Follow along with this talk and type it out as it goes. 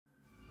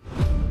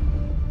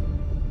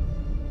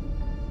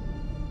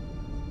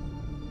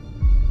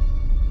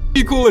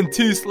You calling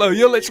too slow?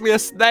 You're literally a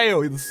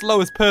snail. You're the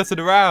slowest person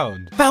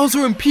around.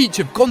 Bowser and Peach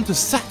have gone to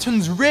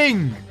Saturn's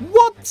ring.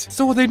 What?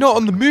 So are they not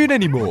on the moon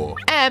anymore?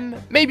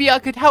 Maybe I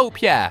could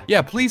help ya.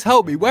 Yeah, please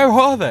help me. Where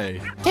are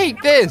they?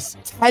 Take this.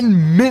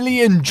 10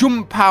 million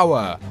jump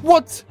power.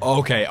 What?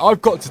 Okay,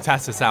 I've got to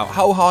test this out.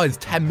 How high is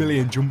 10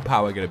 million jump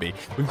power going to be?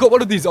 We've got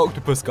one of these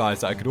octopus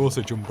guys that I could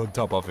also jump on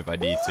top of if I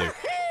need to.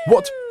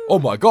 What? Oh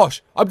my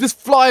gosh, I'm just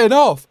flying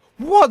off.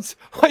 What?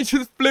 I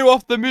just flew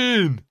off the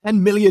moon.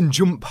 10 million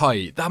jump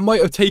height. That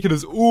might have taken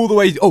us all the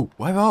way. Oh,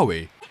 where are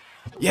we?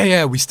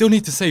 Yeah, we still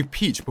need to save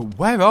Peach, but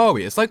where are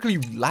we? It's like we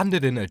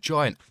landed in a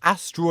giant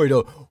asteroid.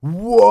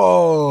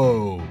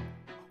 Whoa.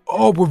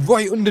 Oh, we're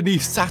right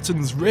underneath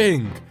Saturn's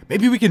ring.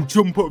 Maybe we can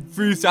jump up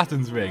through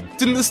Saturn's ring.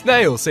 Didn't the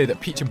snail say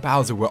that Peach and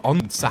Bowser were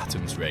on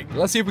Saturn's ring?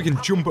 Let's see if we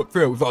can jump up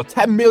through it. We've got a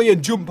 10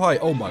 million jump height.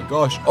 Oh my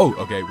gosh. Oh,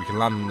 okay, we can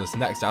land on this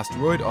next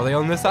asteroid. Are they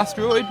on this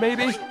asteroid,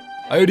 maybe?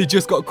 I only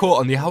just got caught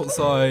on the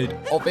outside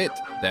of it.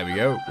 There we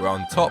go. We're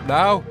on top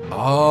now.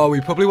 Oh, we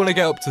probably want to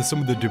get up to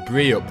some of the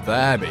debris up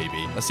there,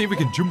 maybe. Let's see if we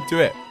can jump to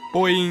it.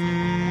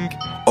 Boing.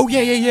 Oh,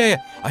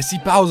 yeah. I see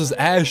Bowser's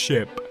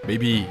airship.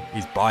 Maybe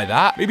he's by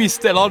that. Maybe he's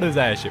still on his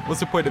airship.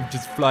 What's the point of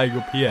just flying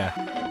up here?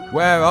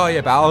 Where are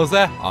you,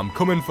 Bowser? I'm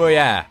coming for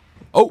you.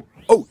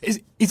 Oh,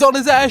 he's on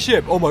his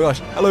airship. Oh my gosh.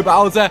 Hello,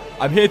 Bowser.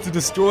 I'm here to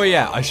destroy you.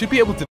 I should be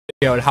able to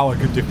figure out how I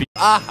could defeat.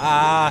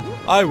 Aha!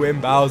 I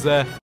win,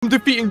 Bowser. I'm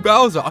defeating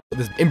Bowser. I got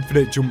this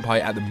infinite jump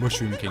height at the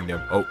Mushroom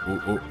Kingdom.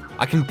 Oh.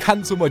 I can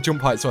cancel my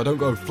jump height so I don't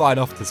go flying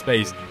off to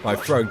space by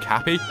throwing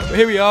Cappy. But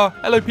here we are.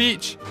 Hello,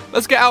 Peach.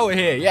 Let's get out of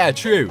here. Yeah,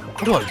 true.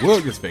 How do I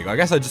work this thing? I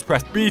guess I just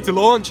press B to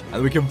launch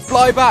and we can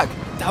fly back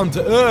down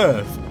to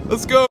Earth.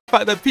 Let's go. In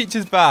fact, that Peach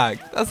is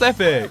back. That's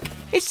epic.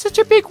 It's such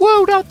a big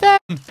world out there.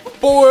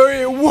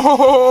 Boy,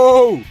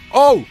 whoa.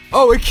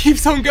 Oh, it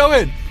keeps on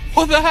going.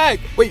 What the heck?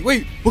 Wait,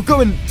 we're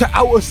going to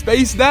outer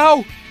space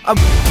now?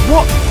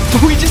 What?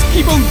 We just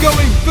keep on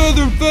going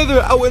further and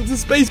further out into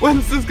space.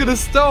 When's this gonna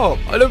stop?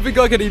 I don't think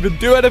I can even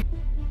do anything.